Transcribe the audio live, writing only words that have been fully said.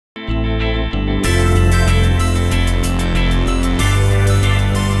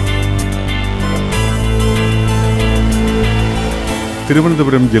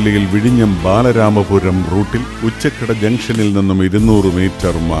തിരുവനന്തപുരം ജില്ലയിൽ വിഴിഞ്ഞം ബാലരാമപുരം റൂട്ടിൽ ഉച്ചക്കട ജംഗ്ഷനിൽ നിന്നും 200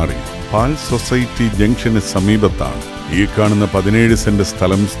 മീറ്റർ മാറി പാൽ സൊസൈറ്റി ജംഗ്ഷന് സമീപത്താണ് ഈ കാണുന്ന 17 സെന്റ്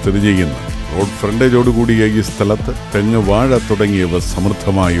സ്ഥലം സ്ഥിതി ചെയ്യുന്നത്. റോഡ് ഫ്രണ്ടേജോടുകൂടിയ ഈ സ്ഥലത്ത് തെങ്ങ്, വാഴ തുടങ്ങിയവ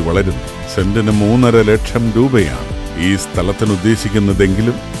സമൃദ്ധമായി വളരുന്നു. സെന്റിന് 3.5 ലക്ഷം രൂപയാണ് ഈ സ്ഥലത്തിന്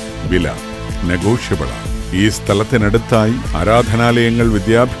ഉദ്ദേശിക്കുന്നതെങ്കിലും വില നെഗോഷ്യബിളാണ്. ഈ സ്ഥലത്തിനടുത്തായി ആരാധനാലയങ്ങൾ,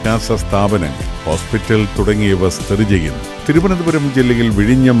 വിദ്യാഭ്യാസ സ്ഥാപനങ്ങൾ, ഹോസ്പിറ്റൽ തുടങ്ങിയവ സ്ഥിതി ചെയ്യുന്നു. തിരുവനന്തപുരം ജില്ലയിൽ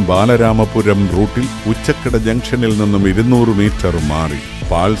വിഴിഞ്ഞം ബാലരാമപുരം റൂട്ടിൽ ഉച്ചക്കട ജംഗ്ഷനിൽ നിന്നും 200 മീറ്റർ മാറി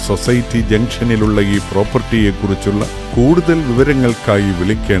പാൽ സൊസൈറ്റി ജംഗ്ഷനിലുള്ള ഈ പ്രോപ്പർട്ടിയെക്കുറിച്ചുള്ള കൂടുതൽ വിവരങ്ങൾക്കായി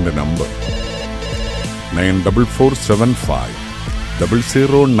വിളിക്കേണ്ട നമ്പർ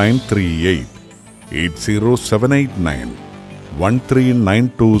 9447500938 80789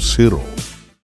 13920.